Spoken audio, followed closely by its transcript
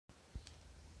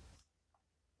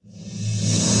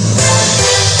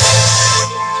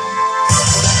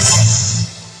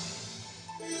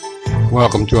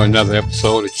Welcome to another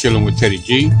episode of Chilling with Teddy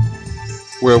G,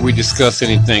 where we discuss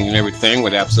anything and everything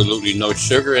with absolutely no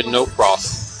sugar and no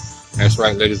frosting. That's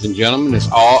right, ladies and gentlemen, it's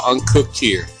all uncooked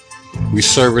here. We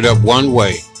serve it up one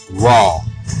way, raw.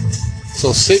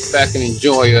 So sit back and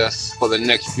enjoy us for the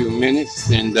next few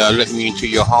minutes and let me into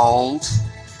your homes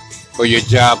or your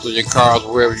jobs or your cars,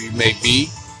 wherever you may be.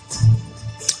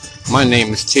 My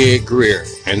name is Ted Greer,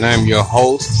 and I'm your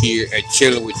host here at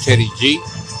Chilling with Teddy G.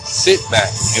 Sit back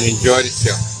and enjoy the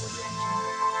show.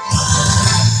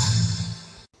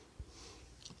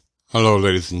 Hello,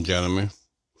 ladies and gentlemen.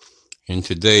 In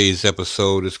today's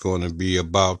episode, it's going to be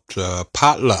about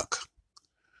potluck,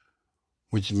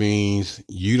 which means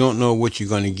you don't know what you're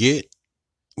going to get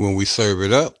when we serve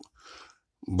it up,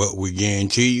 but we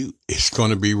guarantee you it's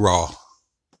going to be raw.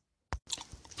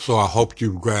 So I hope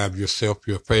you grab yourself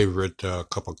your favorite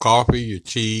cup of coffee, your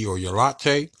tea, or your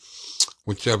latte,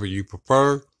 whichever you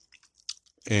prefer,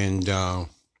 and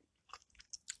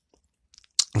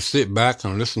sit back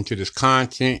and listen to this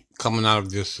content coming out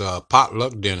of this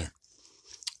potluck dinner.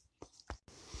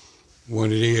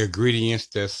 One of the ingredients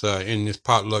that's in this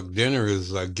potluck dinner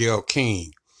is Gail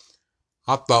King.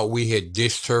 I thought we had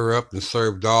dished her up and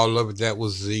served all of it that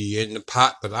was in the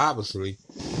pot, but obviously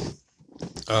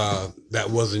that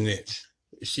wasn't it.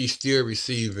 She's still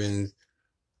receiving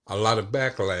a lot of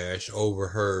backlash over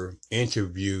her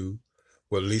interview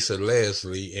with Lisa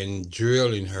Leslie and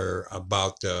drilling her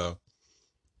about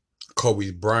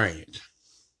Kobe Bryant,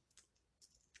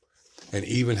 and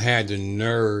even had the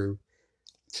nerve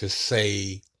to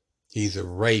say he's a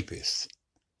rapist,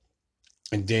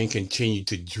 and then continue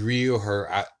to drill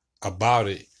her about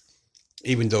it,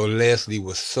 even though Leslie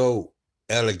was so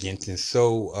elegant and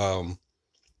so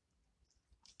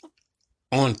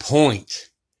on point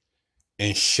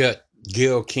and shut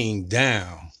Gail King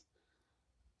down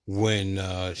when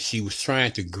she was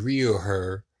trying to grill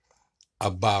her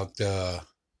about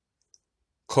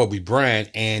Kobe Bryant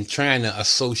and trying to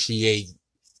associate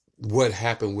what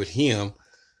happened with him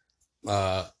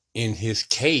in his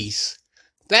case.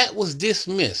 That was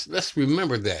dismissed. Let's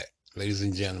remember that, ladies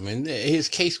and gentlemen. His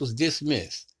case was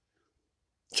dismissed.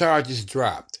 Charges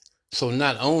dropped. So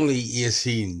not only is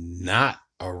he not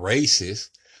a racist,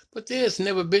 but there's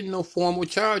never been no formal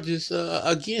charges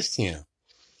against him.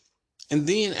 And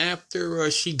then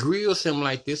after she grills him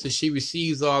like this and she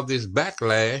receives all this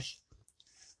backlash,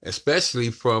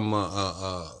 especially from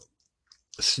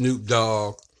Snoop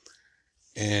Dogg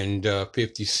and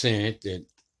 50 Cent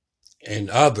and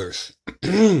others,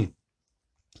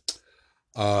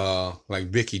 like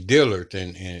Vicky Dillard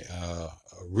and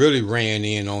really ran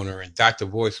in on her, and Dr.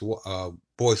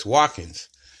 Boyce Watkins,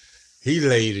 he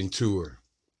laid into her.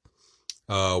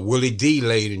 Willie D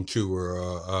laid into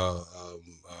her.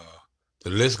 The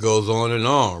list goes on and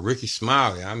on. Ricky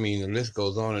Smiley, I mean, the list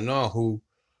goes on and on.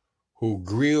 Who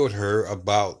grilled her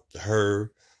about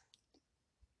her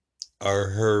or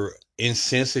her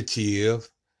insensitive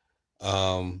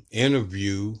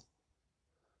interview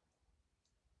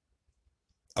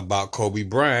about Kobe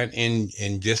Bryant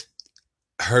and just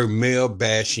her male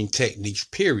bashing techniques.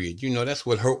 Period. You know that's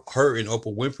what her and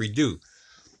Oprah Winfrey do.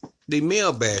 They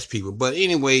male bash people. But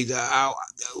anyway,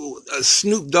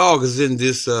 Snoop Dogg is in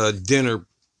this dinner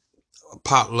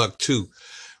potluck too.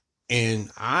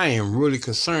 And I am really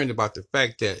concerned about the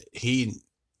fact that he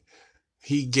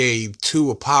gave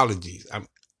two apologies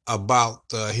about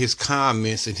his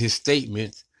comments and his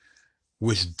statements,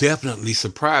 which definitely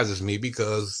surprises me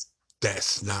because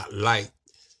that's not like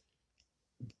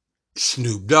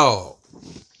Snoop Dogg.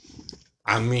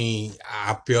 I mean,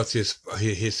 I felt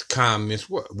his comments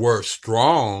were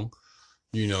strong,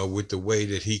 you know, with the way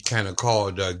that he kind of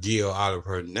called Gil out of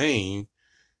her name,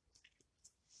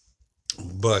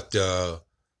 but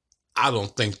I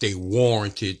don't think they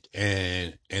warranted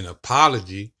an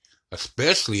apology,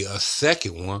 especially a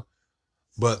second one.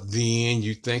 But then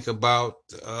you think about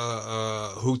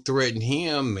who threatened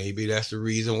him. Maybe that's the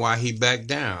reason why he backed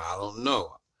down. I don't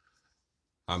know.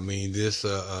 I mean, this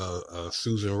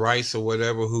Susan Rice or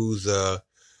whatever, who's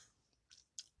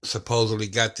supposedly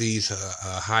got these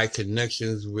high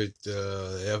connections with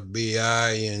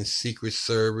FBI and Secret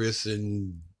Service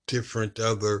and different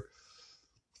other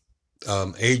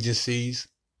agencies,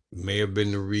 may have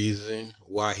been the reason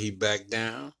why he backed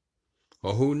down.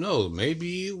 Or who knows?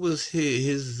 Maybe it was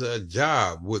his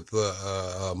job with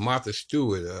Martha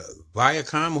Stewart,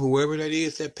 Viacom, or whoever that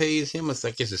is that pays him. It's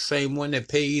like it's the same one that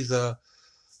pays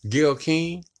Gil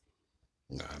King.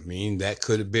 I mean, that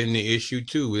could have been the issue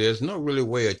too. There's no really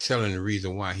way of telling the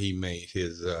reason why he made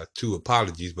his two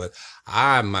apologies, but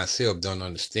I myself don't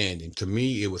understand him. To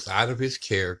me, it was out of his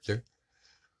character.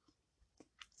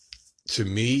 to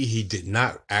me, he did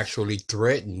not actually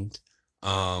threaten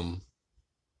um,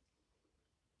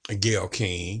 Gayle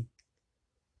King,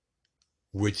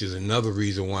 which is another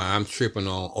reason why I'm tripping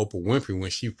on Oprah Winfrey when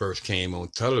she first came on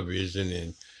television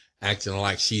and acting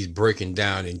like she's breaking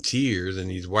down in tears, and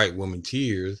these white woman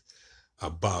tears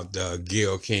about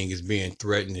Gayle King is being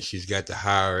threatened and she's got to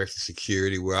hire extra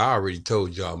security. Well, I already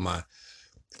told y'all my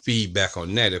feedback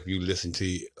on that if you listen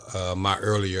to my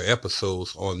earlier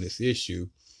episodes on this issue,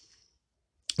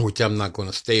 which I'm not going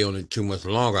to stay on it too much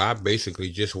longer. I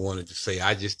basically just wanted to say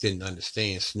I just didn't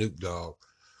understand Snoop Dogg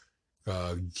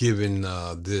giving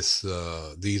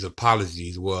these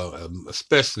apologies. Well,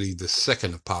 especially the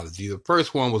second apology. The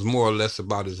first one was more or less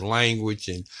about his language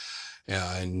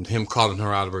and him calling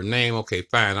her out of her name. Okay,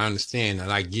 fine, I understand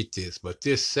and I get this, but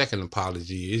this second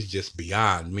apology is just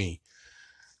beyond me.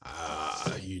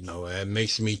 It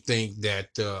makes me think that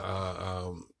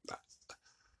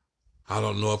I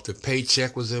don't know if the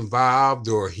paycheck was involved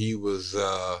or he was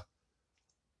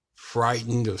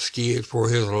frightened or scared for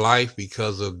his life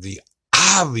because of the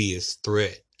obvious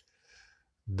threat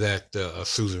that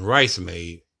Susan Rice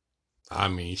made. I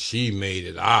mean, she made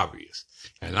it obvious.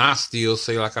 And I still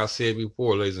say, like I said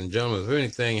before, ladies and gentlemen, if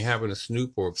anything happened to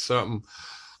Snoop or if something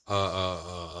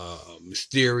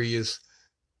mysterious,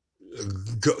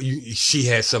 she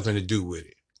had something to do with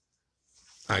it.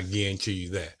 I guarantee you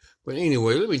that. But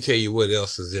anyway, let me tell you what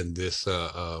else is in this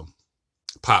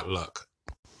potluck.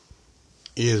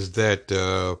 Is that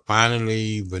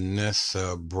finally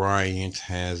Vanessa Bryant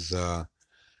has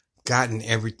gotten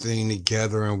everything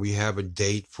together and we have a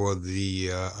date for the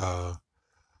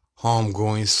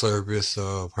homegoing service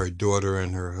of her daughter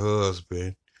and her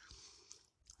husband.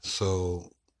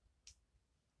 So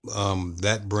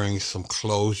that brings some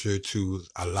closure to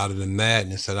a lot of the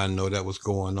madness that I know that was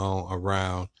going on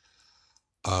around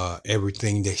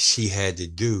everything that she had to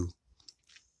do.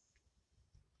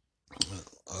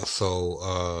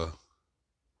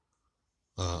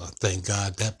 Thank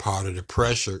God that part of the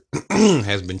pressure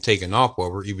has been taken off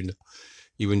of her,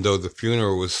 even though the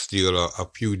funeral was still a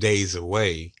few days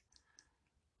away.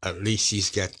 At least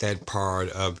she's got that part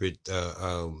of it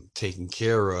taken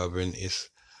care of, and it's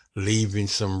leaving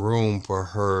some room for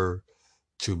her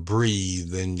to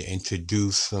breathe and to do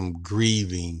some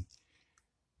grieving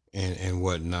and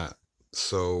whatnot.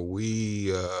 So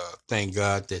we thank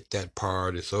God that that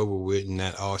part is over with, and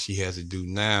that all she has to do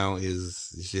now is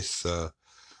just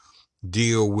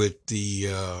deal with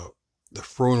the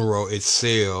funeral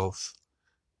itself,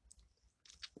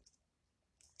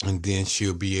 and then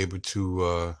she'll be able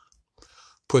to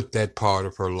put that part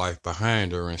of her life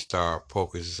behind her and start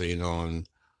focusing on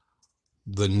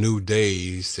the new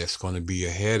days that's going to be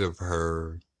ahead of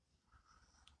her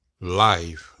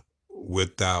life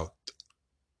without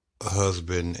a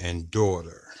husband and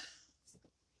daughter.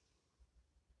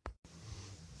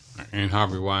 And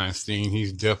Harvey Weinstein,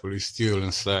 he's definitely still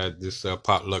inside this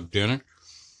potluck dinner.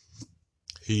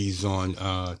 He's on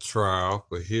trial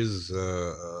for his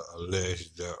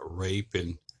alleged rape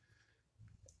and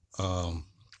um,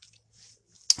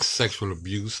 sexual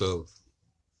abuse of,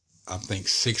 I think,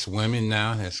 6 women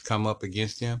now has come up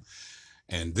against him.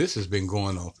 And this has been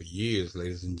going on for years,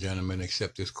 ladies and gentlemen,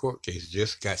 except this court case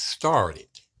just got started.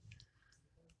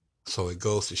 So it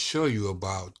goes to show you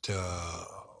about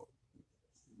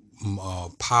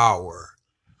power,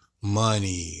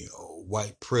 money,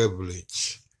 white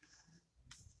privilege.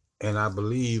 And I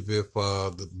believe if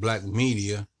the black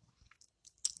media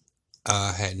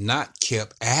had not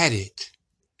kept at it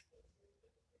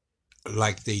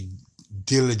like they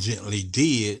diligently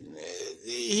did,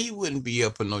 he wouldn't be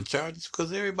up for no charges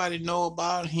because everybody know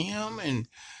about him and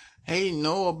hey,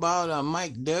 know about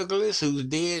Mike Douglas, who's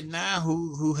dead now,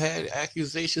 who had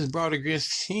accusations brought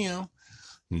against him.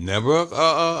 Never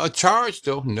a charge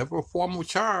though, never a formal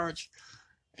charge.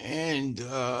 And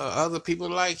other people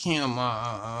like him,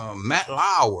 Matt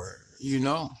Lauer,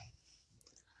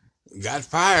 got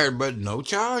fired but no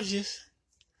charges.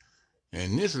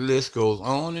 And this list goes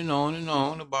on and on and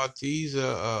on about these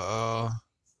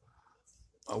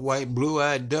white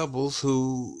blue-eyed devils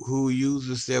who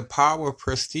uses their power,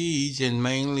 prestige, and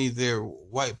mainly their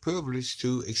white privilege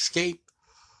to escape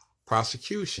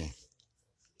prosecution.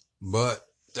 But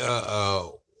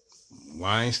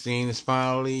Weinstein is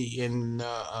finally in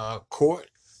court.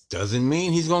 Doesn't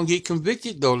mean he's going to get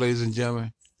convicted, though, ladies and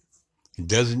gentlemen. It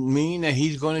doesn't mean that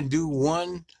he's going to do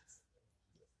one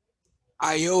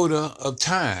iota of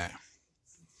time.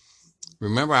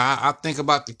 Remember, I think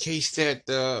about the case that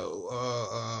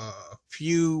a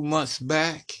few months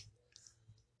back,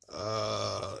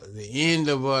 the end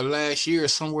of last year,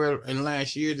 somewhere in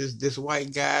last year, this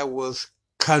white guy was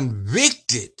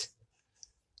convicted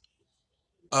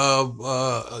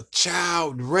of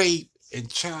child rape and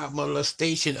child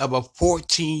molestation of a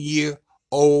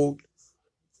 14-year-old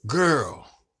girl,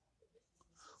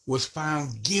 was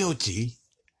found guilty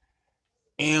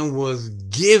and was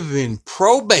given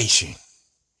probation.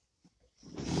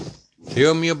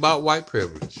 Tell me about white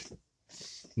privilege.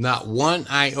 Not one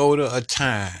iota of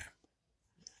time.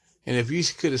 And if you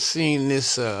could have seen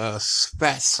this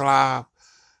fat slob,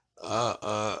 uh,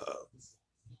 uh,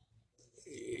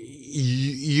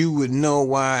 you would know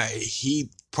why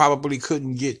he probably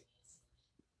couldn't get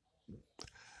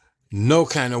no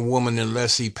kind of woman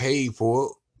unless he paid for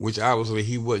it, which obviously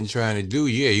he wasn't trying to do.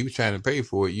 Yeah, he was trying to pay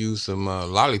for it. Use some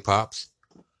lollipops,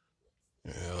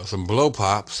 some blow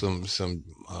pops, some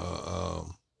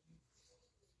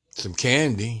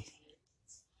candy.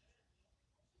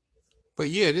 But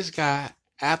yeah, this guy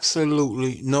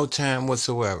absolutely no time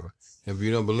whatsoever. If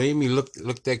you don't believe me, look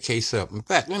that case up. In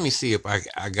fact, let me see if I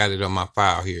got it on my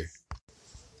file here.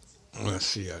 Let's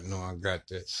see. I know I got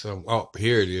that.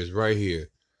 Here it is, right here.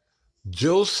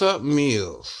 Joseph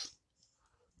Mills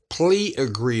plea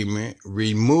agreement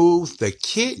removes the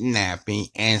kidnapping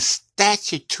and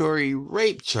statutory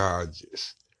rape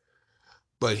charges,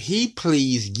 but he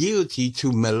pleads guilty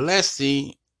to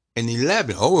molesting an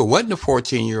 11. Oh, it wasn't a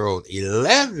 14-year-old,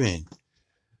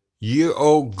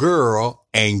 11-year-old girl,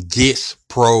 and gets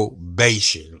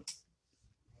probation.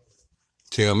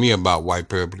 Tell me about white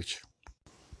privilege.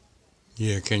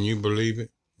 Yeah, can you believe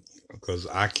it? Because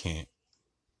I can't.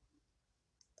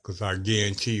 Because I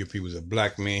guarantee you, if he was a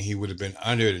black man, he would have been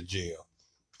under the jail.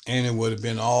 And it would have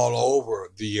been all over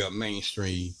the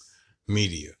mainstream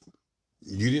media.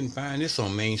 You didn't find this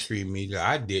on mainstream media.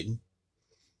 I didn't.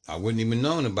 I wouldn't even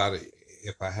known about it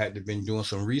if I had to been doing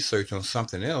some research on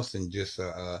something else and just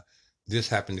this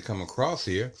happened to come across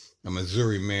here. A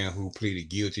Missouri man who pleaded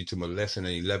guilty to molesting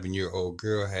an 11-year-old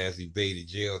girl has evaded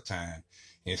jail time.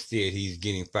 Instead, he's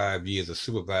getting 5 years of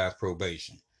supervised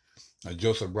probation.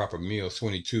 Joseph Robert Mills,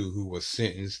 22, who was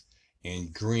sentenced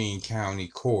in Greene County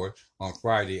Court on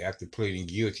Friday after pleading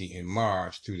guilty in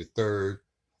March to the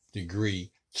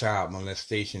third-degree child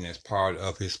molestation as part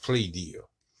of his plea deal.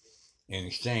 In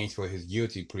exchange for his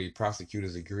guilty plea,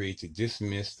 prosecutors agreed to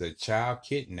dismiss the child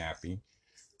kidnapping,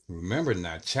 remember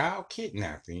now, child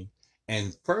kidnapping,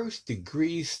 and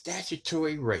first-degree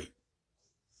statutory rape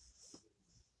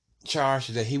charge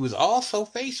that he was also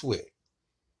faced with.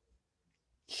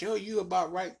 Show you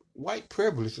about white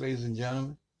privilege, ladies and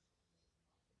gentlemen.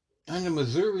 Under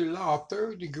Missouri law,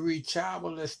 third-degree child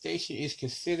molestation is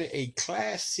considered a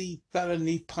Class C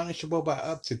felony punishable by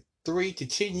up to 3 to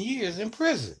 10 years in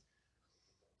prison,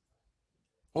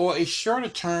 or a shorter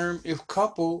term if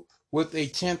coupled with a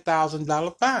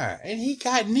 $10,000 fine. And he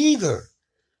got neither.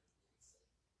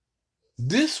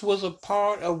 This was a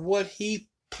part of what he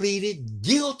pleaded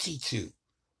guilty to.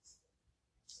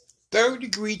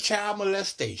 Third-degree child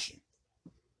molestation,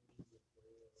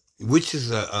 which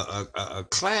is a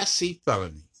Class C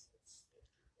felony,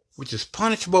 which is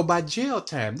punishable by jail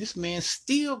time. This man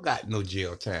still got no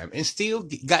jail time and still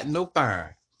got no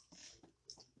fine.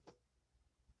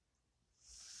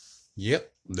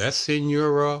 Yep, that's in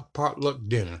your potluck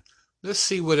dinner. Let's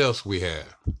see what else we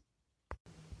have.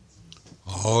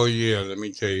 Oh yeah, let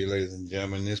me tell you, ladies and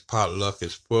gentlemen, this potluck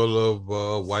is full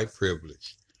of white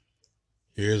privilege.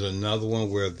 Here's another one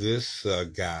where this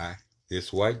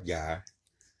this white guy,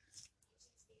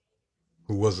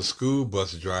 who was a school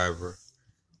bus driver,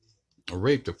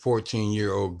 raped a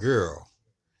 14-year-old girl,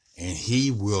 and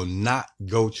he will not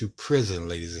go to prison,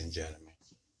 ladies and gentlemen.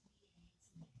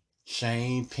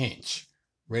 Shane Pinch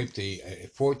raped a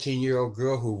 14-year-old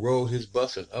girl who rode his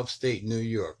bus in upstate New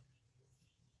York.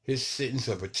 His sentence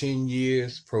of 10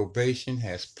 years probation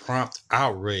has prompted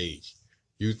outrage.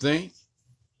 You think?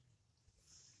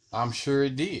 I'm sure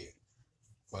it did.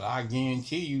 But I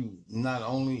guarantee you, not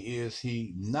only is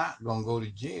he not going to go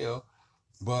to jail,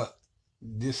 but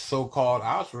this so-called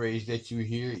outrage that you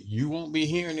hear, you won't be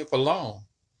hearing it for long.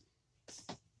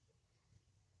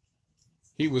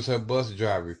 He was her bus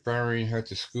driver, referring her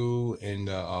to school in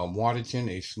Watertown,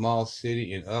 a small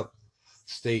city in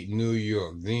upstate New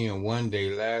York. Then one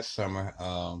day last summer,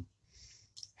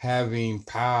 having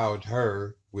piled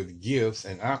her with gifts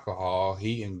and alcohol,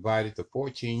 he invited the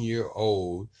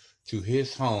 14-year-old to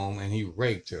his home and he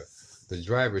raped her. The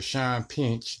driver, Sean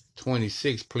Pinch,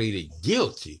 26, pleaded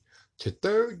guilty to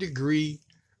third-degree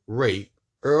rape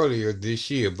earlier this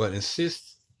year, but instead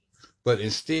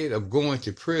of going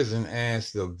to prison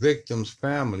as the victim's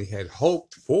family had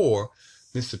hoped for,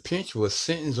 Mr. Pinch was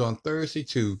sentenced on Thursday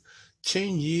to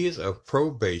 10 years of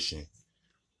probation.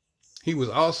 He was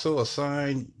also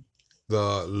assigned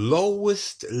the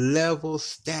lowest level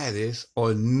status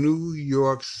on New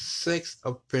York's sex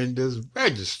offenders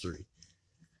registry.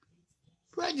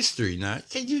 Registry now.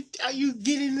 Are you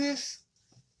getting this?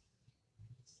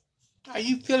 Are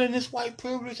you feeling this white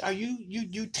privilege? Are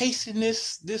you tasting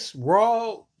this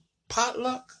raw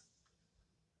potluck?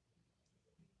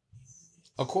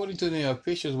 According to the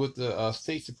officials with the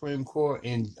state Supreme Court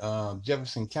in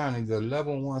Jefferson County, the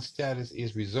level one status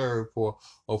is reserved for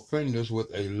offenders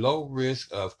with a low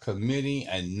risk of committing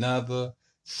another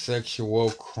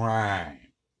sexual crime.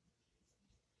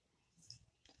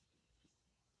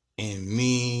 And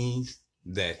means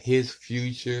that his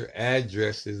future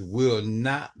addresses will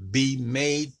not be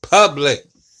made public.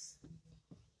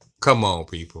 Come on,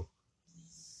 people.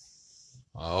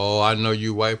 Oh, I know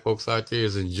you white folks out there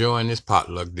is enjoying this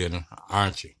potluck dinner,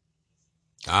 aren't you?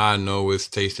 I know it's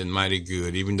tasting mighty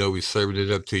good, even though we served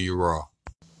it up to you raw.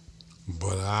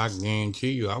 But I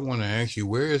guarantee you, I want to ask you,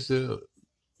 where is the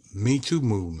Me Too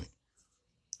movement,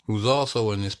 who's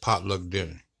also in this potluck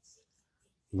dinner?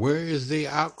 Where is the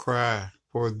outcry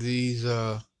for these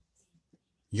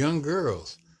young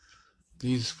girls,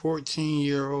 these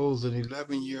 14-year-olds and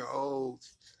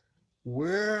 11-year-olds?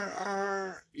 Where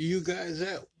are you guys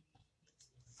at?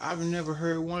 I've never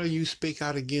heard one of you speak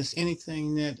out against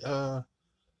anything that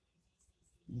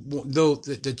though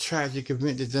the tragic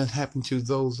event that done happened to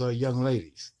those young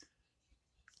ladies.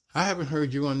 I haven't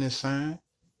heard you on this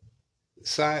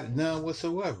side none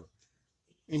whatsoever.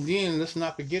 And then let's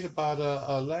not forget about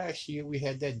last year we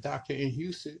had that doctor in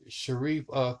Houston, Sharif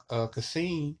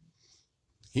Kassim.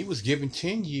 He was given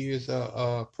 10 years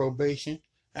probation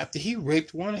after he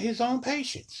raped one of his own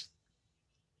patients.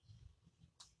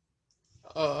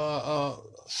 uh, uh,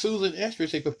 Susan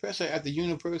Estrich, a professor at the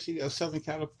University of Southern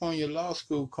California Law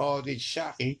School, called it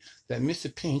shocking that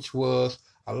Mr. Pinch was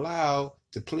allowed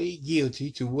to plead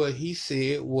guilty to what he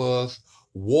said was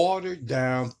watered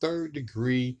down third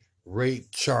degree rape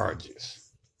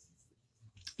charges.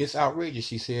 It's outrageous,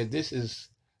 she said. This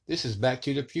is back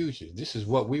to the future. This is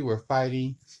what we were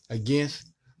fighting against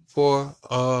for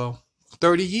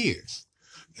 30 years.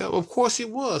 Yeah, of course it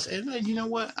was. And you know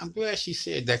what? I'm glad she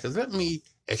said that, because let me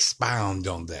expound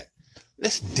on that.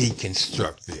 Let's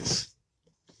deconstruct this.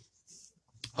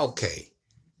 Okay.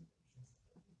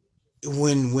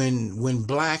 When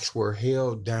blacks were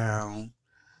held down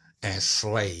as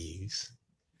slaves,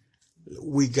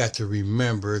 we got to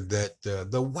remember that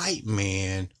the white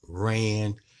man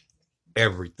ran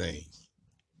everything.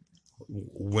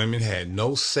 Women had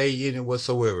no say in it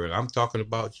whatsoever. And I'm talking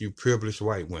about you privileged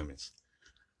white women.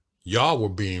 Y'all were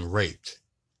being raped.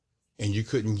 And you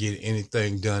couldn't get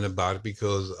anything done about it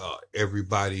because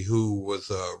everybody who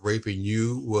was raping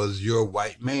you was your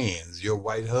white mans, your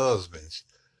white husbands,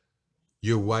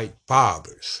 your white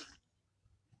fathers,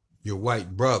 your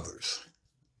white brothers,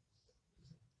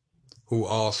 who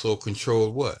also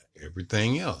controlled what?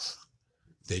 Everything else.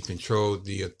 They controlled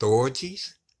the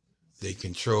authorities. They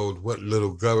controlled what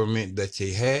little government that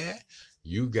they had.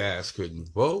 You guys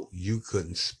couldn't vote. You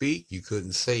couldn't speak. You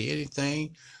couldn't say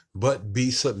anything but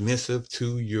be submissive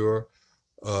to your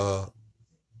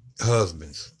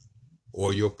husbands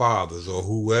or your fathers or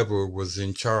whoever was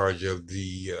in charge of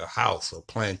the house or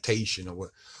plantation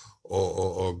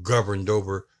or governed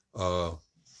over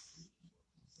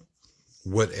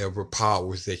whatever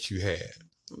powers that you had.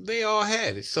 They all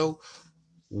had it. So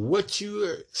what you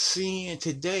are seeing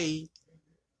today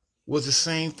was the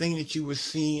same thing that you were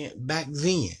seeing back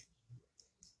then.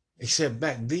 Except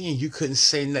back then you couldn't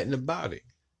say nothing about it.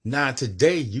 Now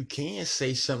today you can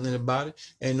say something about it,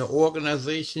 and the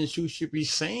organizations who should be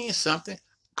saying something,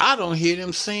 I don't hear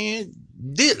them saying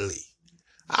diddly.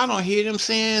 I don't hear them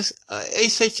saying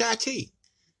HIT.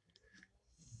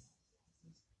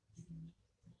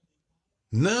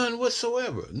 None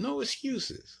whatsoever. No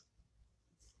excuses.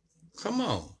 Come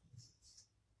on.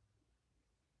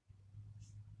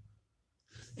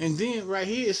 And then right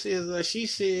here it says, she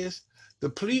says, the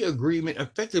plea agreement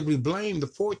effectively blamed the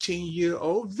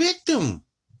 14-year-old victim.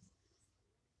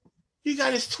 You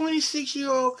got this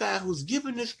 26-year-old guy who's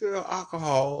giving this girl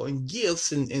alcohol and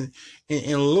gifts and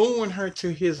luring her to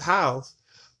his house,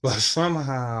 but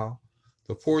somehow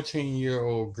the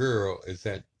 14-year-old girl is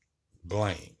at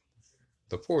blame.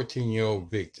 The 14-year-old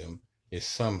victim is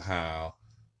somehow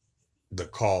the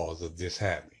cause of this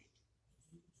happening.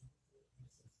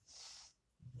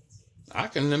 I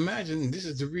can imagine this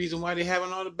is the reason why they're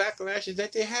having all the backlashes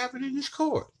that they're having in this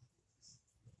court.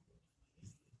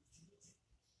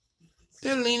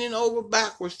 They're leaning over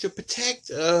backwards to protect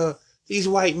these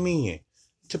white men,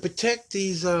 to protect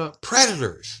these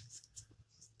predators,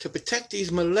 to protect these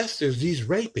molesters, these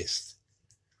rapists,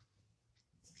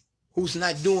 who's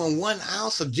not doing 1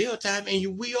 ounce of jail time.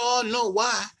 And we all know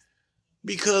why.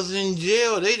 Because in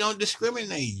jail, they don't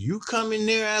discriminate. You come in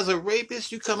there as a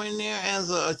rapist, you come in there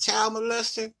as a child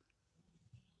molester.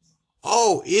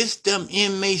 Oh, it's them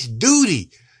inmates'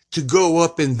 duty to go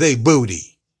up in they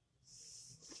booty.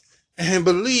 And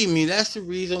believe me, that's the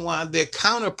reason why their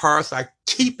counterparts are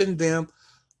keeping them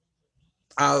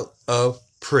out of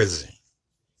prison.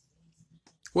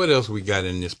 What else we got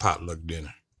in this potluck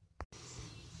dinner?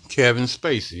 Kevin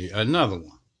Spacey, another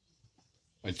one,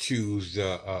 accused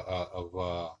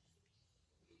of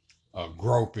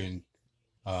groping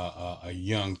a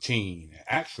young teen,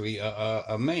 actually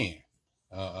a man,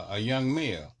 a young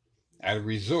male, at a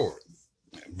resort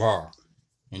bar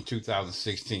in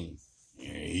 2016.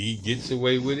 And he gets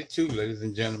away with it too, ladies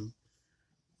and gentlemen.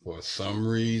 For some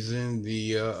reason,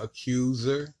 the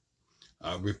accuser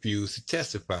refused to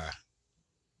testify,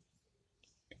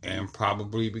 and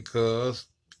probably because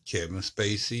Kevin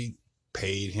Spacey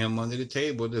paid him under the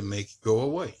table to make it go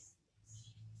away.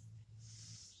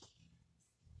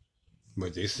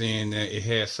 But they're saying that it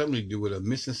has something to do with a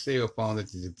missing cell phone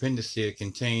that the defendant said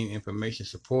contained information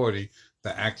supporting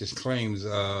the actor's claims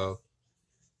of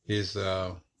his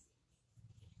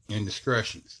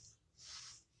indiscretions.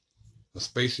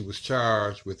 Spacey was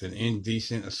charged with an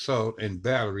indecent assault and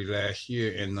battery last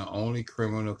year in the only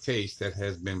criminal case that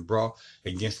has been brought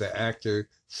against the actor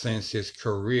since his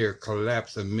career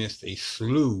collapsed amidst a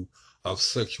slew of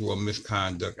sexual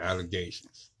misconduct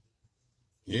allegations.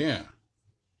 Yeah,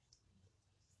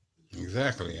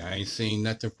 exactly. I ain't seen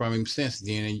nothing from him since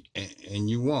then, and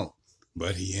you won't.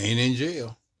 But he ain't in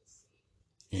jail,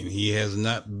 and he has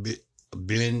not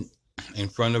been in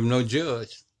front of no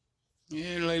judge.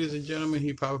 And ladies and gentlemen,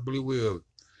 he probably will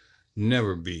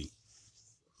never be.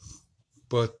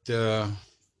 But uh,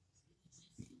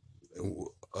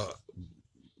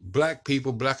 black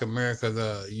people, black America,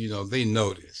 they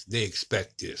know this. They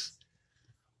expect this.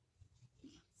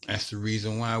 That's the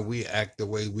reason why we act the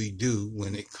way we do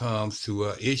when it comes to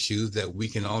issues that we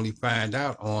can only find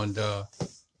out on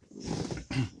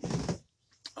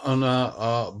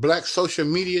black social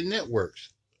media networks.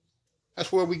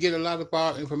 That's where we get a lot of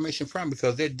our information from,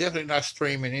 because they're definitely not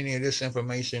streaming any of this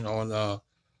information on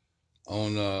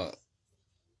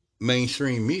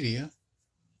mainstream media.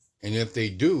 And if they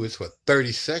do, it's for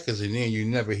 30 seconds, and then you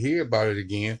never hear about it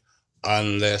again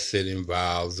unless it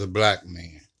involves a black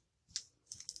man.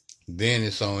 Then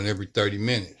it's on every 30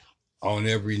 minutes on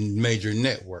every major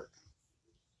network.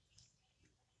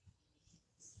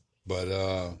 But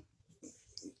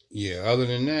yeah, other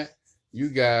than that, you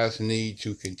guys need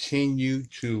to continue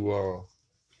to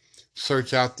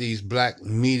search out these black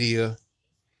media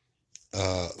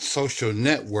social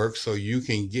networks so you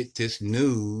can get this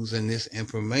news and this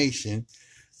information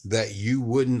that you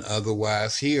wouldn't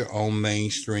otherwise hear on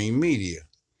mainstream media.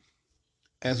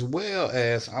 As well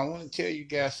as, I want to tell you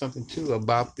guys something too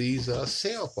about these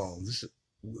cell phones,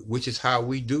 which is how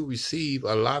we do receive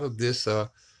a lot of this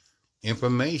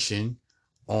information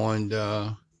on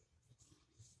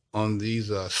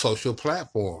these social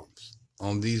platforms,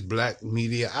 on these black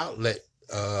media outlet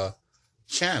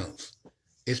channels.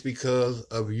 It's because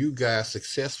of you guys'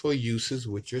 successful uses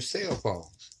with your cell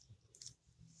phones.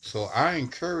 So I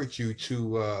encourage you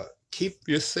to keep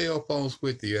your cell phones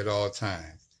with you at all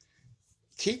times.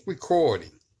 Keep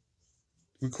recording.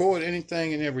 Record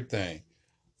anything and everything.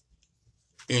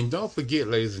 And don't forget,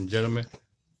 ladies and gentlemen,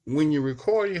 when you're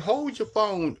recording, hold your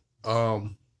phone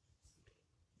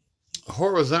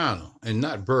horizontal and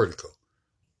not vertical.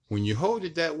 When you hold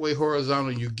it that way,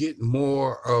 horizontal, you get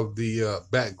more of the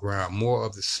background, more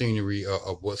of the scenery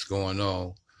of what's going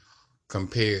on,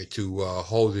 compared to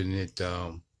holding it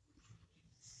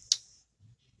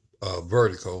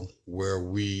vertical, where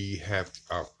we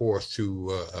are forced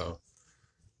to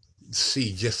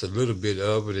see just a little bit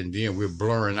of it, and then we're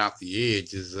blurring out the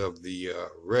edges of the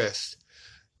rest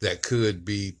that could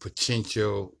be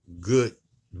potential good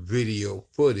video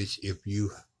footage if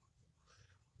you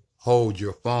hold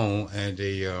your phone at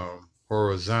a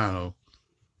horizontal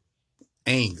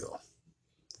angle.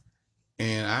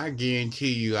 And I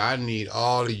guarantee you, I need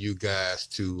all of you guys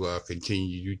to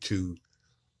continue to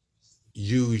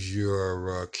use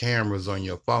your cameras on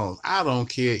your phones. I don't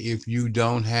care if you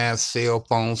don't have cell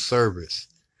phone service.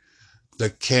 The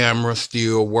camera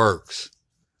still works.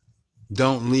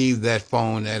 Don't leave that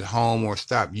phone at home or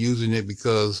stop using it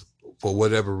because for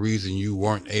whatever reason you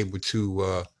weren't able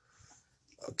to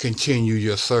continue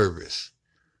your service.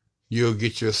 You'll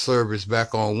get your service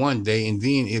back on one day, and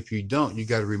then if you don't, you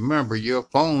got to remember your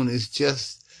phone is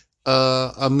just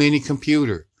a mini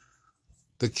computer.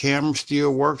 the camera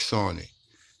still works on it.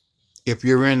 If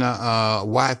you're in a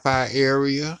Wi-Fi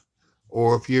area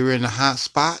or if you're in a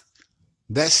hotspot,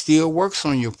 that still works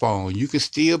on your phone. You can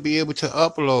still be able to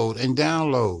upload and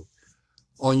download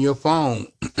on your phone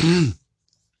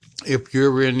if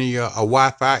you're in a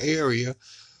Wi-Fi area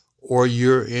or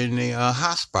you're in a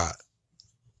hotspot.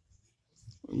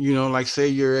 You know, like say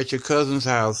you're at your cousin's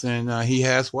house and he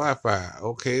has Wi-Fi.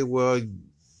 Okay, well,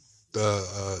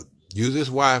 uh, use this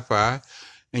Wi-Fi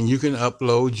and you can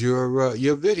upload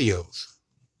your videos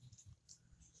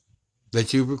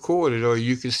that you've recorded, or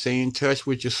you can stay in touch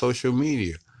with your social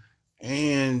media.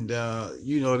 And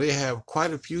you know, they have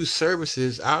quite a few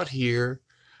services out here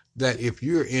that if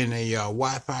you're in a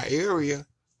Wi-Fi area,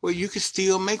 well, you can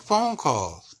still make phone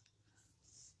calls.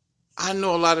 I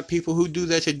know a lot of people who do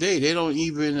that today. They don't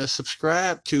even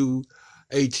subscribe to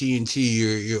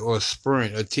AT&T or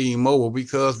Sprint or T-Mobile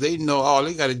because they know all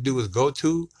they got to do is go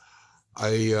to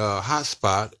a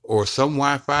hotspot or some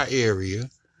Wi-Fi area,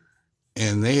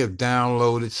 and they have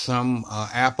downloaded some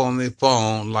app on their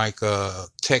phone like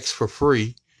Text for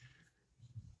Free.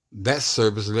 That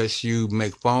service lets you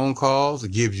make phone calls.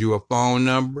 It gives you a phone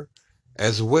number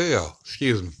as well.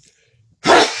 Excuse me.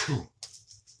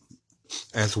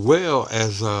 As well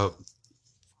as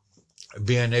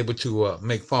being able to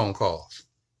make phone calls.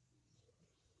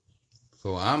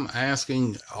 So I'm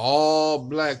asking all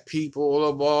black people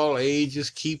of all ages,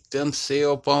 keep them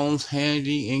cell phones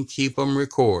handy and keep them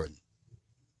recording.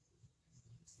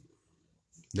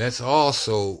 That's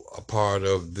also a part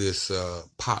of this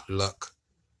potluck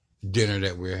dinner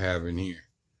that we're having here.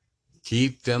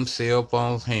 Keep them cell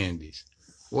phones handy.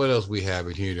 What else we have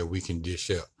in here that we can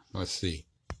dish up? Let's see.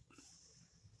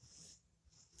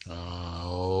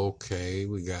 Okay,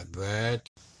 we got that.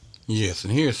 Yes,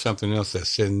 and here's something else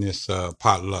that's in this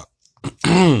potluck.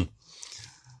 I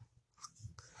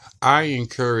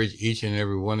encourage each and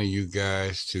every one of you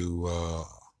guys to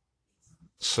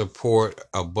support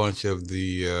a bunch of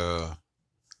the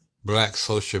black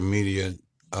social media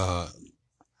uh,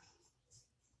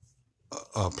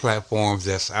 platforms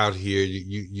that's out here.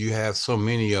 You have so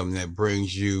many of them that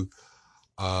brings you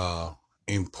uh,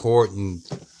 important,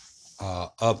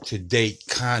 up to date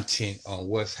content on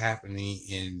what's happening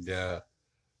in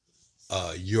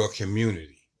your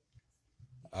community.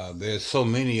 There's so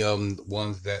many of them,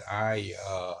 ones that I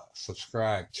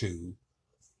subscribe to.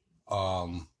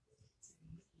 Um,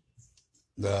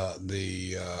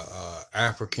 the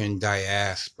African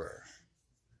diaspora,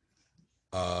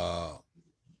 uh,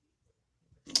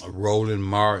 Roland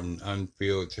Martin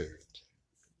Unfiltered.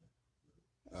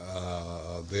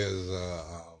 There's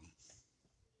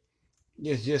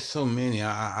there's just so many.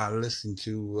 I listen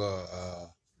to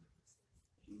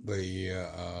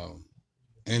the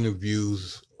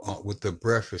interviews with the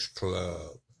Breakfast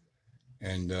Club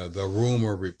and the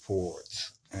rumor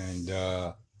reports and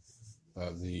the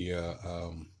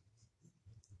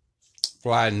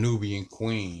Fly Nubian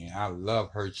Queen. I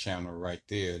love her channel right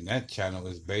there. And that channel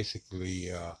is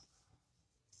basically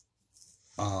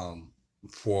um,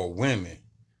 for women.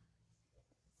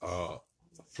 Uh,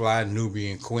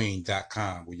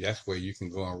 FlyNubianQueen.com. That's where you can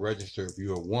go and register if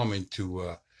you're a woman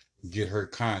to get her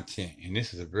content. And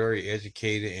this is a very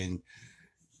educated and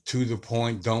to the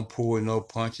point, don't pull no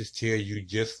punches, tell you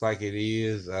just like it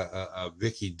is.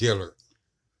 Vicky Diller,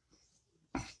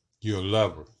 you'll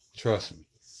love her. Trust me.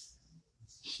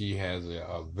 She has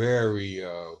a very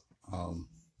um,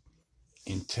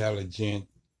 intelligent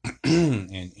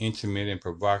and intimate and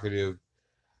provocative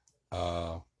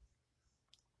uh,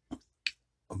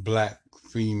 black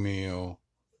female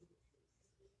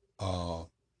uh,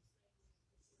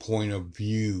 point of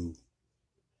view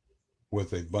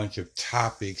with a bunch of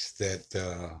topics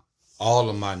that all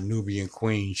of my Nubian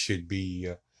queens should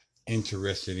be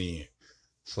interested in.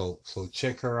 So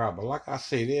check her out. But like I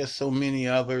say, there's so many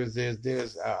others.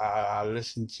 There's I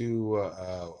listen to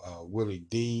Willie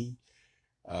D.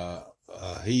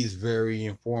 He's very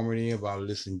informative. I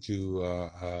listen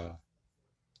to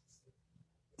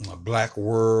Black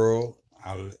World.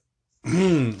 I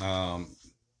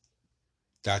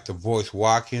Dr. Boyce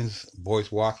Watkins,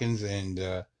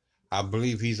 and I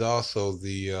believe he's also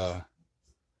the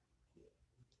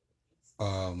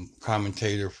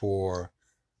commentator for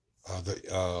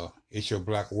the It's Your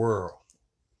Black World,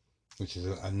 which is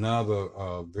another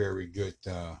very good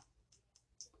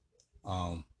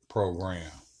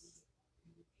program.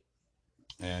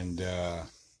 And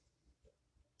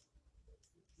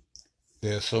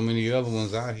there's so many other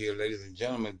ones out here, ladies and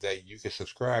gentlemen, that you can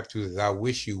subscribe to that I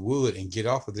wish you would and get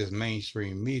off of this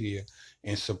mainstream media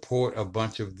and support a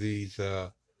bunch of these uh,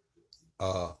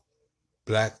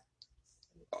 black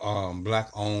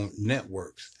black-owned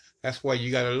networks. That's why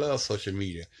you gotta love social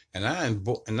media. And I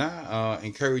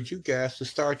encourage you guys to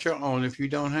start your own if you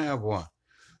don't have one.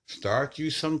 Start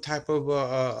you some type of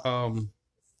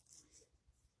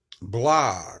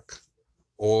blog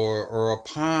or a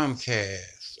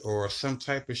podcast or some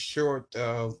type of short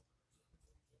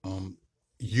um,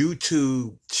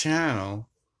 YouTube channel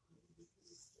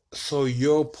so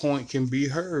your point can be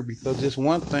heard. Because it's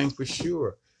one thing for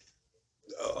sure.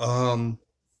 Um,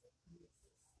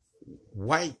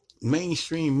 White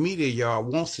mainstream media, y'all,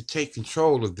 wants to take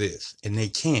control of this, and they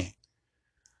can't.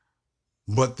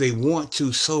 But they want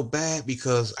to so bad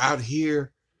because out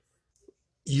here,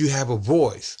 you have a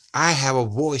voice. I have a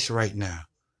voice right now,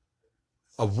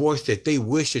 a voice that they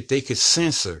wish that they could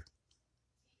censor,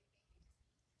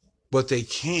 but they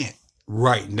can't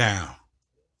right now.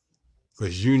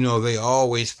 Because they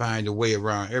always find a way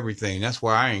around everything. That's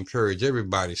why I encourage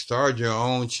everybody, start your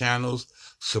own channels,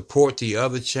 support the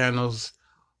other channels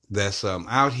that's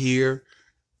out here.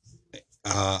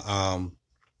 Uh, um,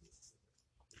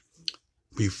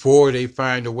 Before they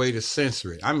find a way to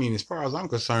censor it. I mean, as far as I'm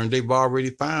concerned, they've already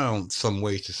found some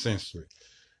ways to censor it.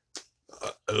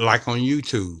 Like on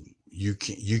YouTube, you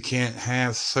can't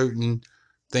have certain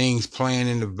things playing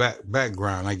in the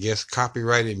background. I guess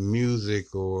copyrighted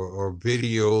music or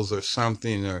videos or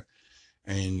something, or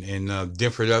and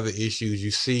different other issues.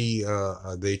 You see,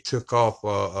 they took off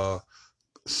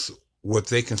what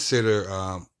they consider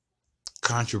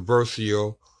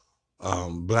controversial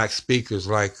black speakers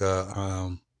like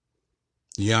the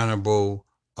Honorable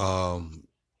um,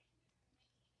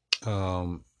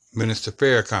 Minister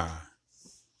Farrakhan.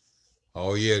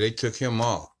 Oh yeah, they took him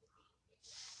off.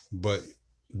 But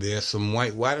there's some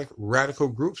white radical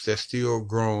groups that's still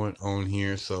growing on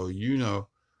here. So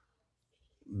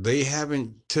they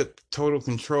haven't took total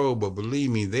control, but believe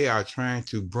me, they are trying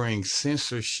to bring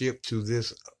censorship to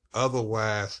this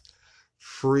otherwise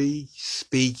free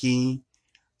speaking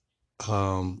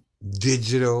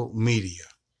digital media.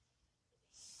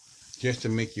 Just to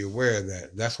make you aware of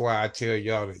that. That's why I tell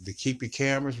y'all to keep your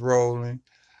cameras rolling.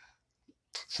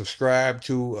 Subscribe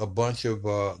to a bunch of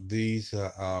these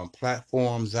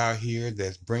platforms out here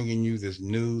that's bringing you this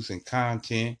news and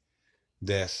content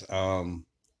that's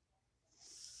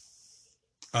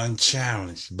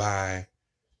unchallenged by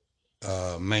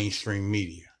mainstream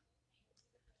media.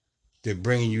 They're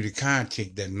bringing you the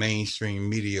content that mainstream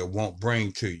media won't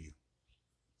bring to you.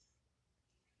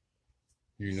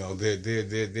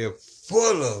 They're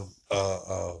full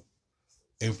of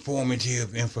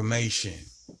informative information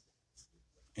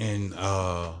and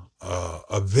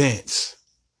events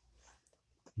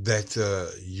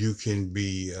that you can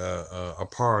be a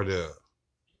part of.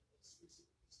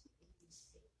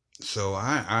 So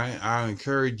I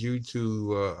encourage you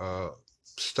to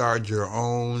start your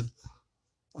own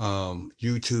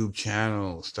YouTube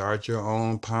channel, start your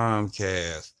own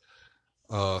podcast,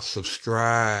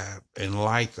 subscribe and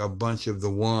like a bunch of the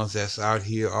ones that's out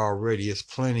here already. There's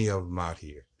plenty of them out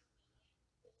here.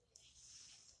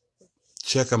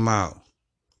 Check them out.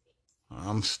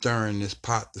 I'm stirring this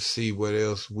pot to see what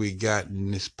else we got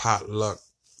in this potluck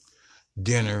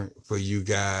dinner for you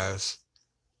guys.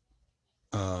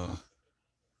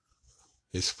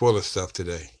 It's full of stuff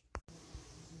today.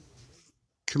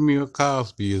 Camille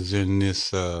Cosby is in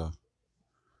this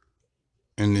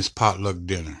potluck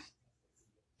dinner,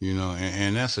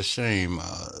 and that's a shame.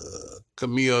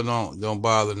 Camille don't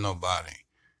bother nobody,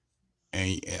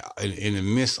 and in the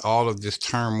midst of all of this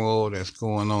turmoil that's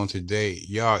going on today,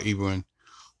 y'all even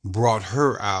brought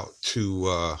her out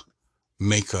to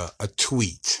make a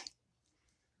tweet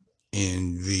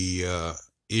in the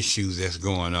issues that's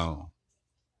going on.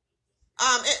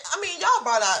 Y'all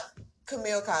brought out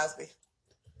Camille Cosby.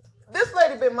 This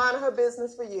lady been minding her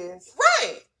business for years.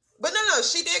 Right. But no,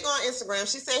 she did go on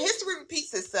Instagram. She said history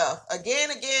repeats itself again,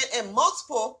 and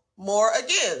multiple more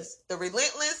agains. The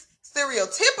relentless,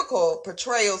 stereotypical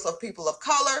portrayals of people of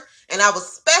color, and I will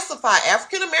specify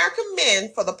African American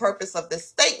men for the purpose of this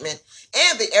statement,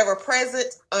 and the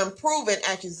ever-present, unproven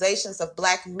accusations of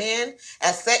black men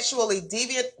as sexually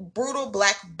deviant, brutal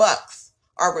black bucks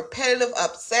are repetitive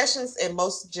obsessions in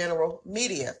most general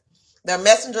media. Their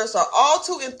messengers are all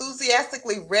too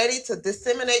enthusiastically ready to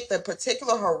disseminate the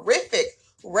particular horrific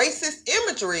racist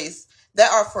imageries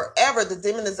that are forever the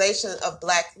demonization of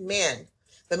black men.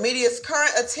 The media's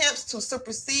current attempts to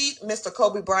supersede Mr.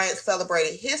 Kobe Bryant's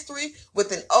celebrated history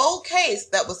with an old case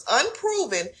that was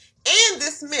unproven and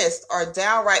dismissed are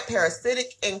downright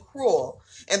parasitic and cruel,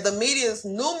 and the media's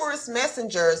numerous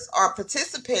messengers are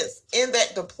participants in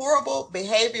that deplorable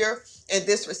behavior and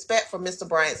disrespect for Mr.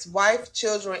 Bryant's wife,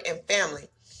 children, and family.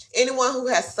 Anyone who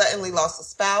has suddenly lost a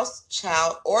spouse,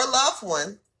 child, or loved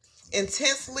one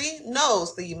intensely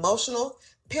knows the emotional,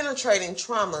 penetrating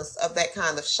traumas of that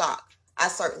kind of shock. I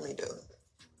certainly do.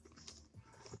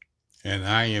 And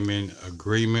I am in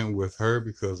agreement with her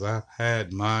because I've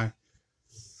had my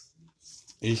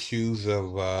issues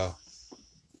of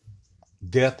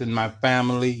death in my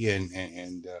family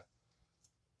and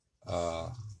uh,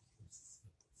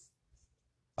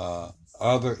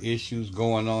 other issues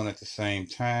going on at the same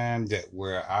time that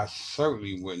where I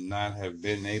certainly would not have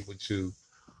been able to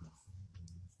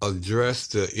address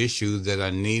the issues that I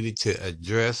needed to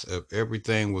address if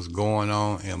everything was going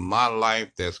on in my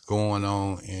life that's going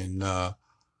on in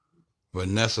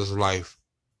Vanessa's life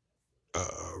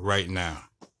right now.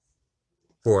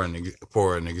 For an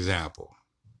example,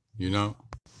 you know,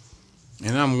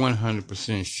 and I'm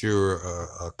 100%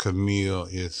 sure Camille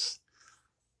is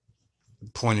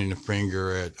pointing the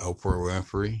finger at Oprah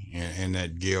Winfrey and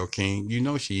that Gail King. You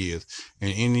know she is,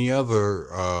 and any other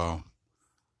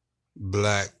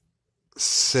black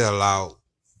sellout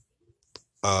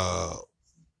uh,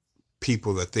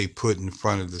 people that they put in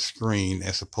front of the screen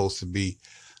as supposed to be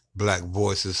black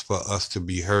voices for us to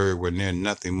be heard when they're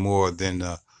nothing more than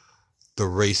the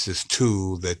racist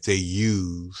tool that they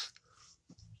use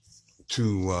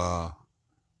to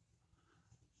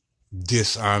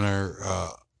dishonor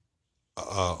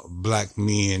black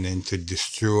men and to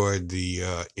destroy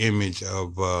the image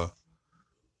of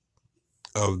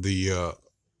the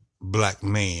black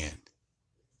man,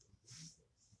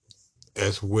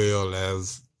 as well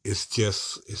as it's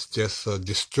just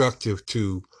destructive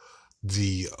to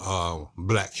the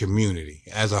black community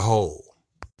as a whole.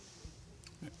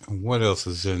 And what else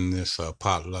is in this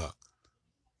potluck?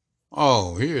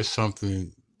 Oh, here's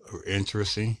something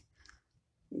interesting.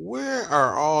 Where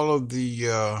are all of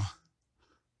the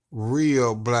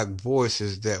real black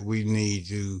voices that we need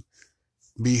to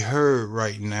be heard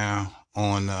right now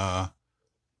on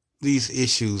these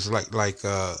issues, like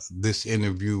this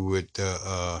interview with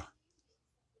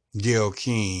Gail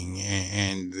King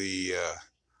and the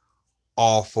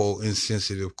awful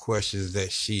insensitive questions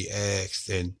that she asked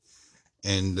and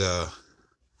uh,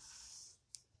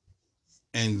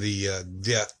 and the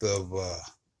death of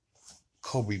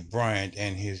Kobe Bryant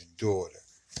and his daughter.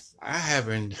 I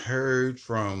haven't heard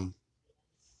from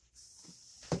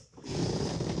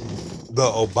the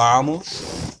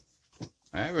Obamas.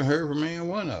 I haven't heard from any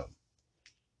one of them.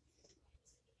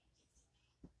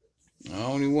 The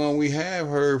only one we have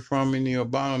heard from in the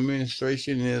Obama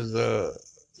administration is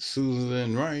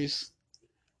Susan Rice,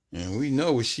 and we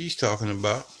know what she's talking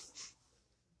about.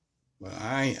 But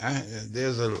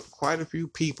there's quite a few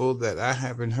people that I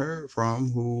haven't heard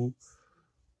from who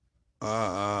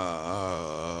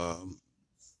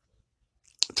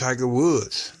Tiger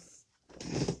Woods,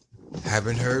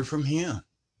 haven't heard from him.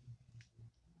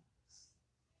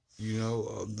 You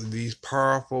know, these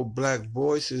powerful black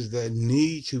voices that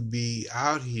need to be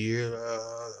out here.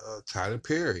 Tyler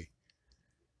Perry,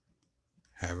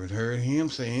 haven't heard him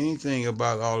say anything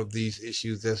about all of these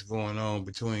issues that's going on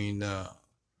between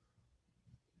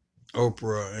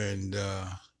Oprah and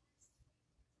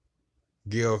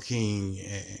Gayle King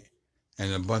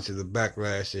and a bunch of the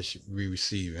backlash that should be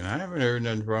receiving. I haven't heard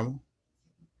nothing from them.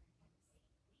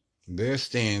 They're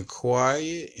staying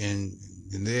quiet and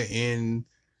they're in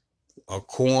a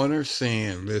corner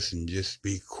saying, listen, just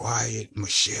be quiet,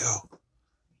 Michelle.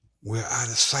 We're out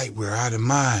of sight, we're out of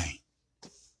mind.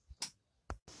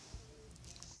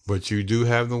 But you do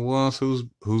have the ones who's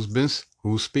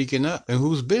speaking up and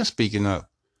who's been speaking up.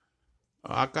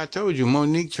 Like I told you,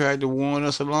 Monique tried to warn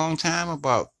us a long time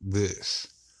about this.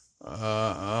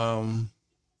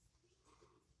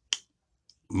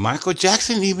 Michael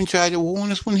Jackson even tried to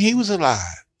warn us when he was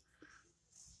alive.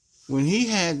 When he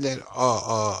had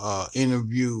that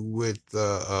interview with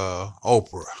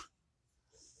Oprah,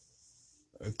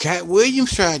 Cat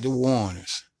Williams tried to warn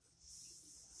us.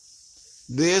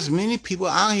 There's many people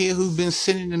out here who've been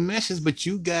sending the message, but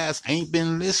you guys ain't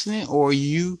been listening, or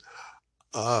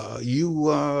uh, you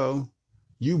uh,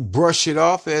 you brush it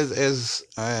off as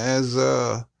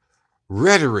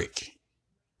rhetoric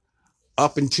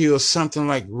up until something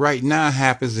like right now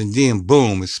happens, and then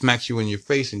boom, it smacks you in your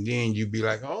face, and then you be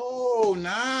like, oh,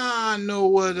 now I know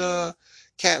what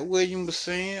Cat Williams was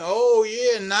saying. Oh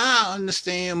yeah, now I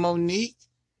understand Monique.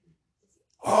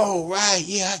 Oh right,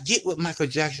 yeah, I get what Michael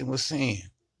Jackson was saying.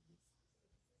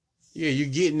 Yeah, you're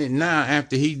getting it now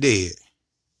after he dead.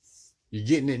 You're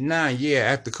getting it now, yeah,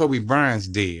 after Kobe Bryant's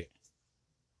dead.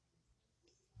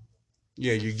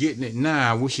 Yeah, you're getting it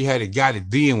now. I wish you had got it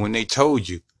then when they told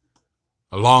you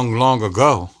a long, long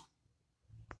ago.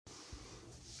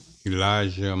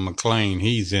 Elijah McClain,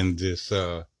 he's in this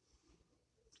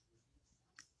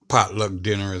potluck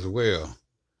dinner as well.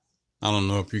 I don't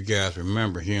know if you guys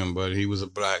remember him, but he was a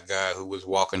black guy who was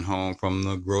walking home from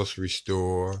the grocery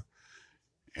store,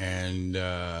 and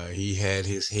he had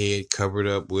his head covered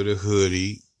up with a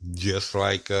hoodie, just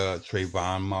like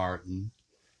Trayvon Martin.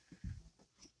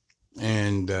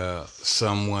 And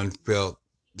someone felt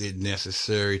it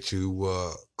necessary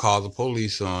to call the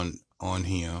police on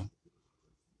him.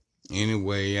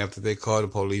 Anyway, after they called the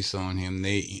police on him,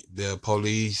 the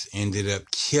police ended up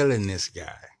killing this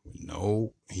guy.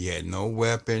 No, he had no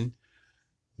weapon,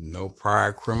 no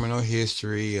prior criminal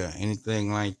history or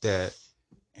anything like that,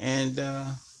 and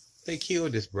they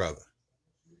killed this brother.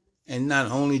 And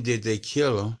not only did they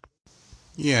kill him,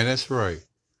 yeah, that's right.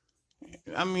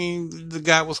 I mean, the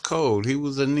guy was cold. He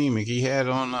was anemic. He had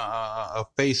on a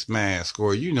face mask,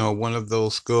 or one of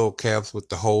those skull caps with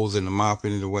the holes in the mouth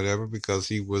in it or whatever, because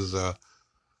he was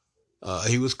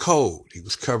cold. He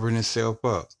was covering himself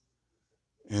up.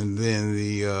 And then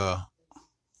the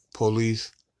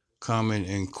police come in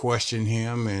and question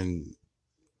him, and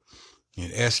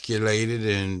it escalated,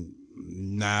 and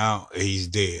now he's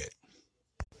dead.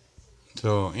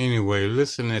 So anyway,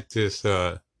 listen at this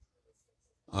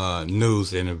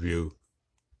news interview.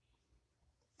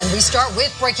 And we start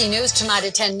with breaking news tonight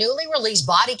at 10. Newly released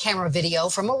body camera video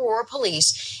from Aurora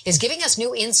Police is giving us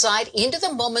new insight into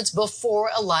the moments before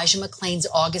Elijah McClain's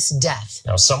August death.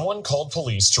 Now, someone called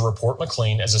police to report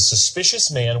McClain as a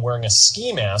suspicious man wearing a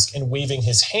ski mask and waving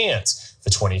his hands. The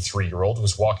 23-year-old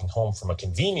was walking home from a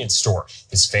convenience store.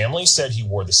 His family said he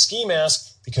wore the ski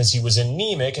mask because he was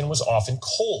anemic and was often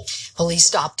cold. Police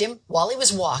stopped him while he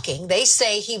was walking. They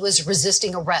say he was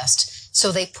resisting arrest. So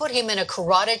they put him in a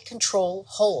carotid control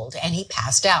hold, and he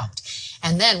passed out.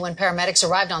 And then when paramedics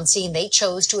arrived on scene, they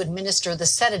chose to administer the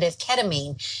sedative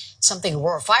ketamine, something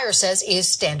Aurora Fire says is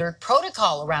standard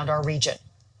protocol around our region.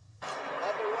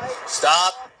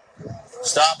 Stop.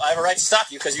 Stop. I have a right to stop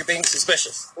you because you're being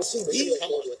suspicious. You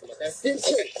don't have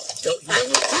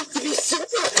to be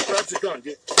suspicious. Grab your gun,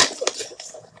 dude.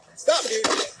 Stop, dude.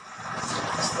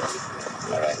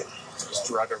 All right. Just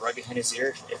drag it right behind his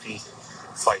ear if he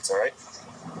fights, all right?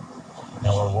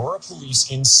 Now, Aurora police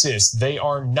insist they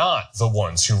are not the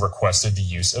ones who requested the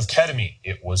use of ketamine.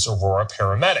 It was Aurora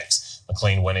paramedics.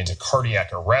 McClain went into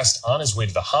cardiac arrest on his way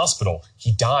to the hospital.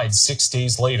 He died 6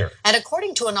 days later. And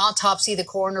according to an autopsy, the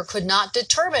coroner could not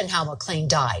determine how McClain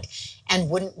died and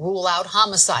wouldn't rule out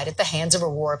homicide at the hands of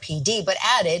Aurora PD, but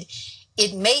added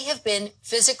it may have been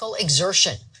physical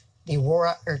exertion.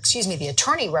 The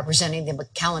attorney representing the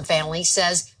McClain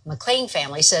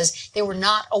family says they were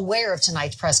not aware of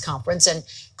tonight's press conference and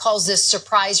calls this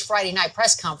surprise Friday night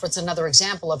press conference another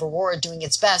example of Aurora doing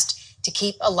its best to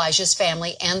keep Elijah's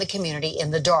family and the community in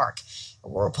the dark.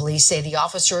 Aurora police say the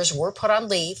officers were put on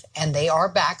leave and they are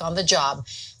back on the job.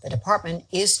 The department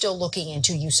is still looking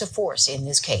into use of force in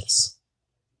this case.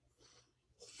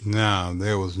 Now,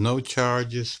 there was no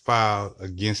charges filed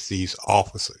against these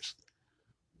officers.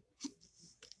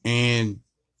 And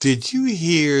did you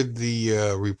hear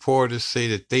the reporters say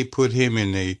that they put him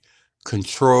in a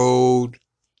controlled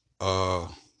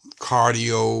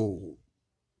cardio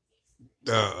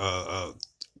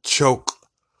choke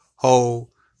hold?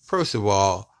 First of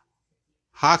all,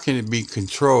 how can it be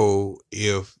controlled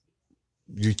if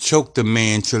you choke the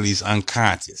man till he's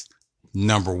unconscious?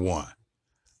 Number one.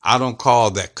 I don't call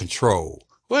that control.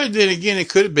 Well, then again, it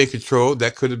could have been controlled.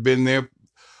 That could have been their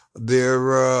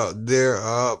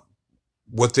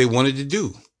what they wanted to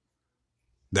do.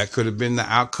 That could have been the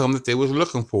outcome that they was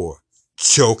looking for.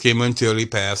 Choke him until he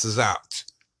passes out.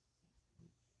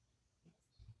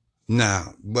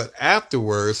 Now, but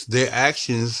afterwards, their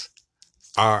actions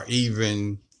are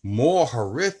even more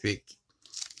horrific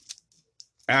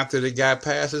after the guy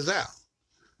passes out.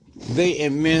 They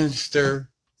administer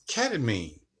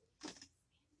ketamine.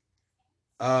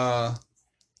 Now,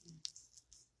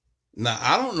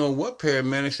 I don't know what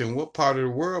paramedics in what part of the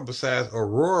world besides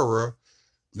Aurora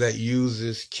that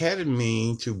uses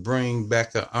ketamine to bring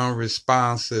back an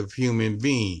unresponsive human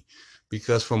being.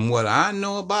 Because from what I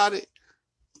know about it,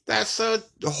 that's a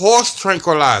horse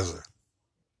tranquilizer.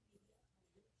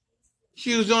 It's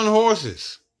used on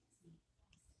horses.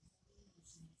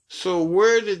 So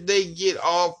where did they get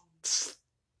off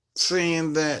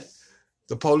saying that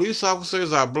the police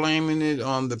officers are blaming it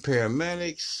on the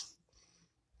paramedics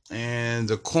and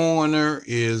the coroner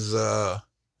is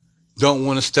don't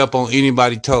want to step on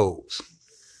anybody's toes?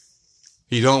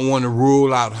 He don't want to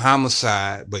rule out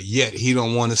homicide, but yet he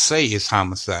don't want to say it's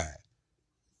homicide,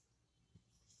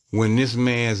 when this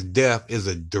man's death is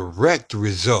a direct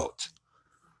result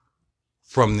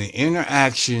from the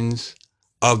interactions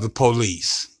of the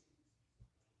police.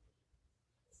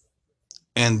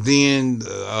 And then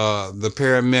the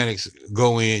paramedics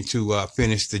go in to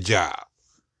finish the job.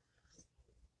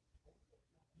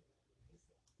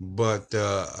 But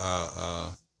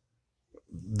the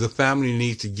family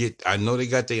needs to get, I know they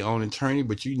got their own attorney,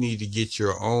 but you need to get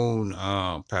your own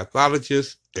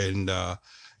pathologist and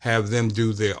have them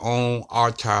do their own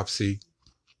autopsy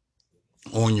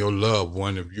on your loved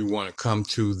one if you want to come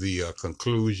to the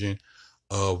conclusion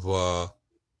of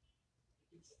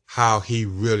how he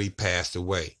really passed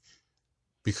away.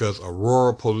 Because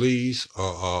Aurora Police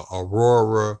or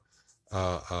Aurora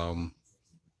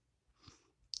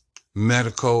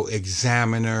Medical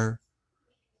Examiner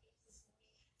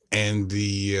and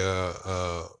the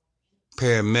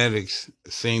paramedics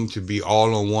seem to be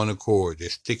all on one accord. They're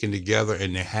sticking together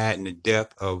and they're hiding the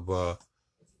death of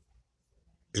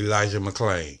Elijah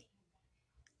McClain.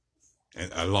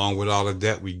 And along with all of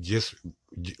that, we just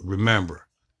remember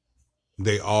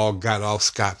they all got off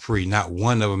scot-free. Not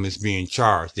one of them is being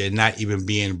charged. They're not even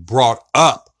being brought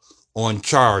up on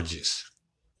charges.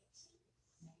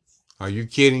 Are you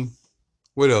kidding?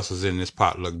 What else is in this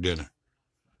potluck dinner?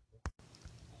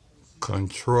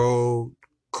 Controlled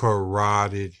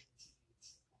carotid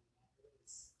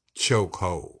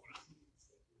chokehold.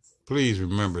 Please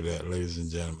remember that, ladies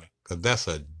and gentlemen, because that's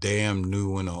a damn new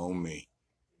one on me.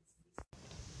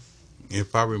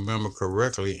 If I remember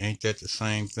correctly, ain't that the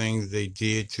same thing they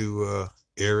did to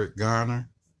Eric Garner?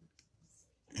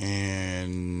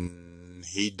 And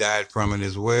he died from it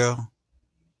as well.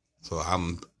 So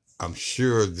I'm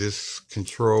sure this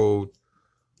controlled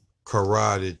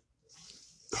carotid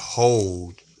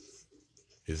hold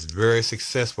is very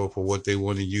successful for what they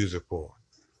want to use it for.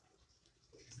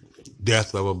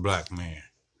 Death of a black man.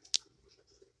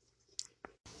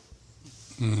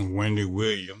 Wendy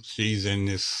Williams, she's in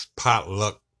this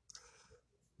potluck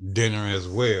dinner as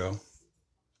well.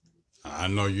 I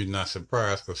know you're not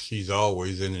surprised because she's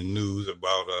always in the news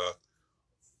about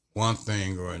one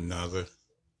thing or another.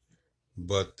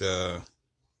 But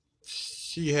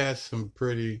she has some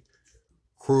pretty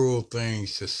cruel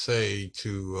things to say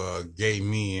to gay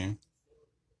men.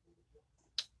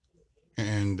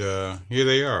 And here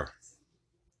they are.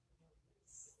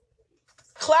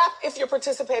 Clap if you're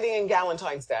participating in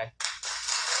Galentine's Day.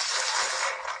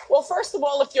 Well, first of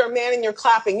all, if you're a man and you're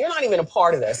clapping, you're not even a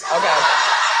part of this, okay?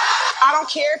 I don't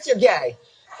care if you're gay.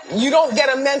 You don't get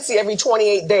a menses every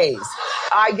 28 days.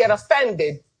 I get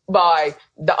offended by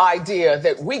the idea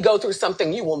that we go through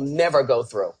something you will never go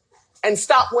through. And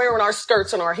stop wearing our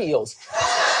skirts and our heels.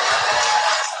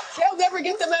 They'll never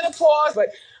get the menopause, but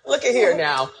look at here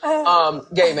now,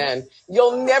 gay men.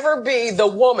 You'll never be the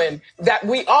woman that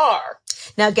we are.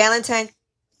 Now, Galentine.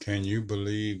 Can you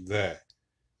believe that?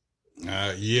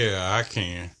 Yeah, I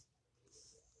can.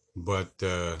 But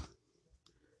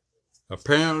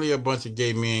apparently a bunch of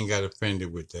gay men got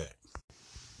offended with that.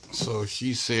 So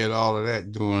she said all of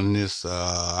that during this,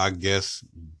 I guess,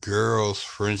 girls'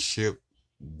 friendship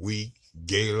week,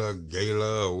 gala,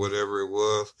 or whatever it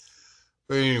was.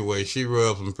 But anyway, she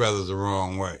rubbed some feathers the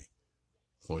wrong way.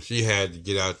 So she had to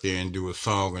get out there and do a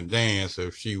song and dance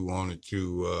if she wanted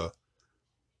to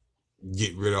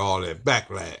get rid of all that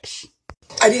backlash.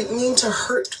 I didn't mean to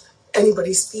hurt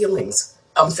anybody's feelings.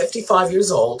 I'm 55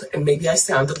 years old, and maybe I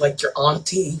sounded like your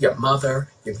auntie, your mother,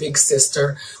 your big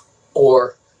sister,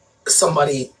 or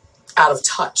somebody out of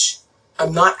touch.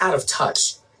 I'm not out of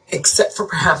touch, except for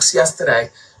perhaps yesterday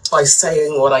by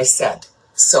saying what I said.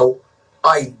 So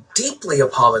I deeply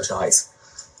apologize,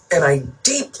 and I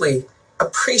deeply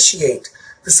appreciate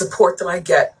the support that I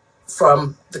get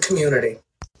from the community.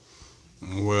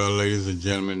 Well, ladies and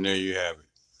gentlemen, there you have it.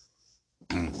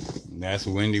 That's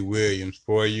Wendy Williams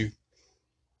for you.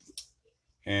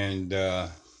 And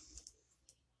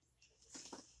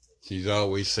she's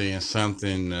always saying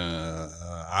something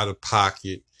out of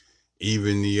pocket.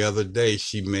 Even the other day,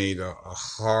 she made a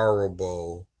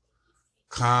horrible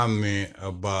comment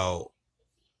about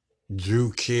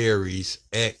Drew Carey's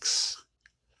ex-fiance,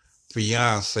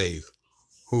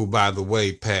 who, by the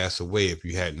way, passed away, if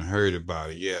you hadn't heard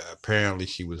about it. Yeah, apparently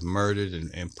she was murdered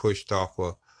and pushed off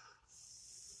a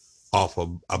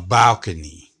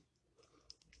balcony.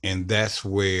 And that's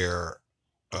where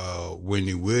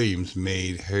Wendy Williams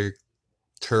made her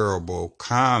terrible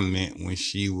comment when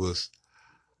she was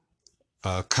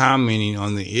commenting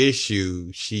on the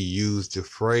issue. She used the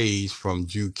phrase from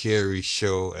Drew Carey's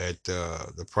show at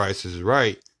The Price is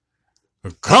Right,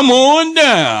 "Come on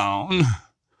down."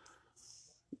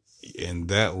 And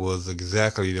that was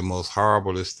exactly the most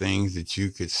horriblest things that you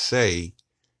could say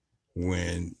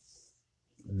when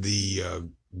the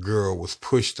girl was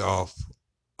pushed off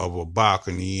of a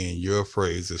balcony, and your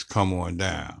phrase is "come on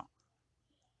down."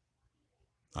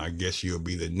 I guess you'll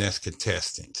be the next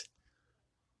contestant.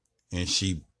 And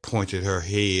she pointed her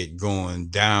head going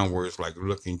downwards, like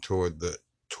looking toward the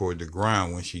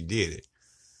ground when she did it.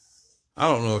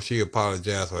 I don't know if she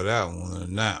apologized for that one or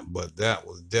not, but that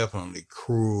was definitely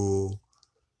cruel.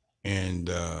 And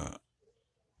they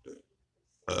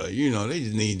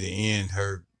just need to end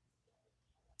her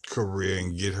career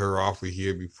and get her off of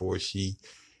here before she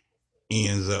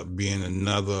ends up being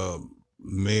another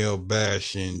male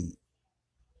bashing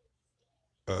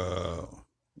uh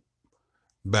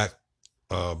back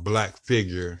black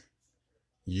figure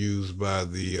used by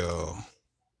the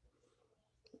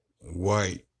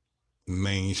white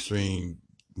mainstream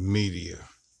media.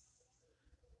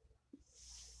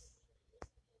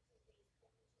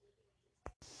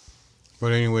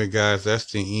 But anyway, guys,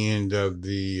 that's the end of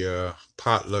the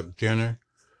potluck dinner.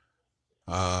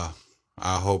 Uh,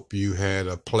 I hope you had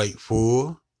a plate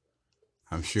full.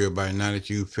 I'm sure by now that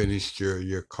you finished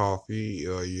your coffee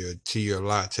or your tea or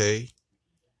latte.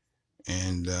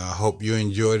 And I hope you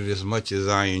enjoyed it as much as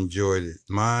I enjoyed it.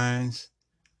 Mine's.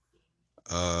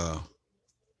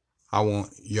 I want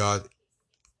y'all,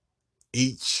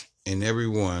 each and every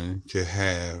one, to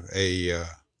have a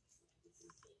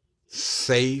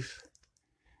safe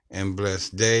and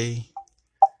blessed day.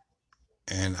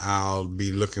 And I'll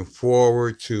be looking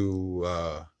forward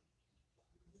to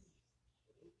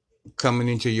coming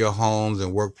into your homes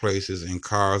and workplaces and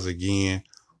cars again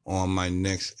on my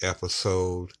next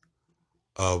episode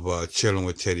of Chilling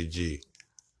with Teddy G.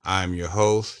 I'm your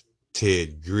host,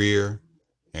 Ted Greer,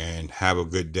 and have a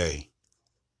good day.